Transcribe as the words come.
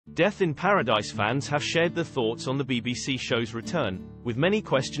Death in Paradise fans have shared their thoughts on the BBC show's return, with many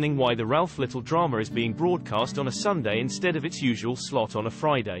questioning why the Ralf Little drama is being broadcast on a Sunday instead of its usual slot on a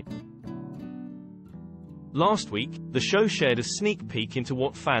Friday. Last week, the show shared a sneak peek into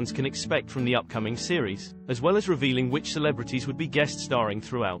what fans can expect from the upcoming series, as well as revealing which celebrities would be guest starring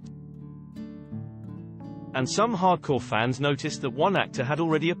throughout. And some hardcore fans noticed that one actor had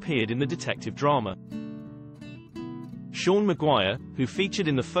already appeared in the detective drama. Sean Maguire, who featured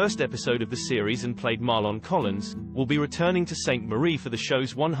in the first episode of the series and played Marlon Collins, will be returning to St. Marie for the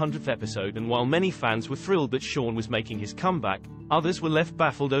show's 100th episode, and while many fans were thrilled that Sean was making his comeback, others were left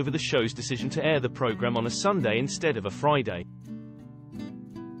baffled over the show's decision to air the program on a Sunday instead of a Friday.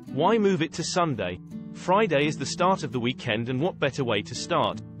 Why move it to Sunday? Friday is the start of the weekend, and what better way to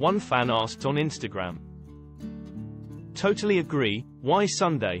start? One fan asked on Instagram. Totally agree, why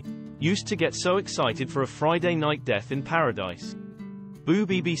Sunday? Used to get so excited for a Friday night Death in Paradise. Boo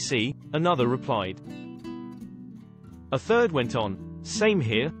BBC, another replied. A third went on, same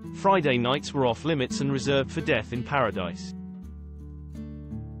here, Friday nights were off limits and reserved for Death in Paradise.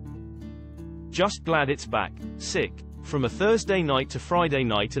 Just glad it's back, sick, from a Thursday night to Friday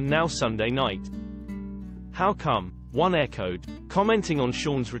night and now Sunday night. How come? One echoed. Commenting on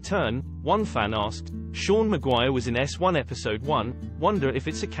Sean's return, one fan asked, Sean Maguire was in S1 episode 1, wonder if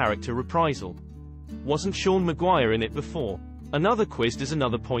it's a character reprisal. Wasn't Sean Maguire in it before? Another quizzed as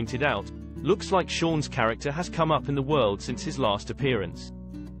another pointed out, looks like Sean's character has come up in the world since his last appearance.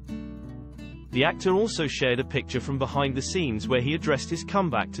 The actor also shared a picture from behind the scenes where he addressed his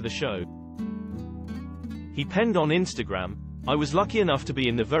comeback to the show. He penned on Instagram, I was lucky enough to be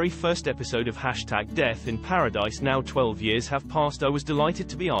in the very first episode of #Death in Paradise. Now 12 years have passed. I was delighted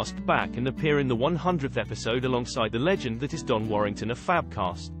to be asked back and appear in the 100th episode alongside the legend that is Don Warrington of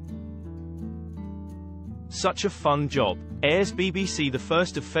Fabcast. Such a fun job. Airs BBC the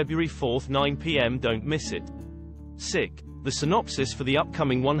 1st of February 4th 9 p.m. Don't miss it. Sick. The synopsis for the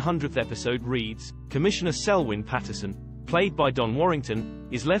upcoming 100th episode reads, Commissioner Selwyn Patterson, played by Don Warrington,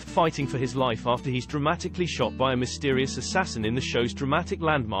 is left fighting for his life after he's dramatically shot by a mysterious assassin in the show's dramatic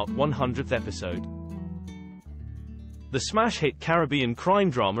landmark 100th episode. The smash hit Caribbean crime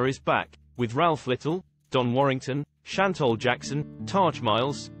drama is back, with Ralf Little, Don Warrington, Chantal Jackson, Taj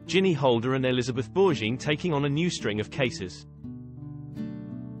Miles, Ginny Holder and Elizabeth Bourgine taking on a new string of cases.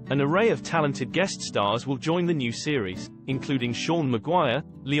 An array of talented guest stars will join the new series, including Sean Maguire,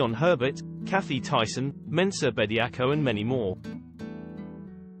 Leon Herbert, Kathy Tyson, Mensa Bediako and many more.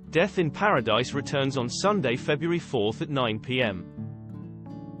 Death in Paradise returns on Sunday, February 4th at 9 p.m.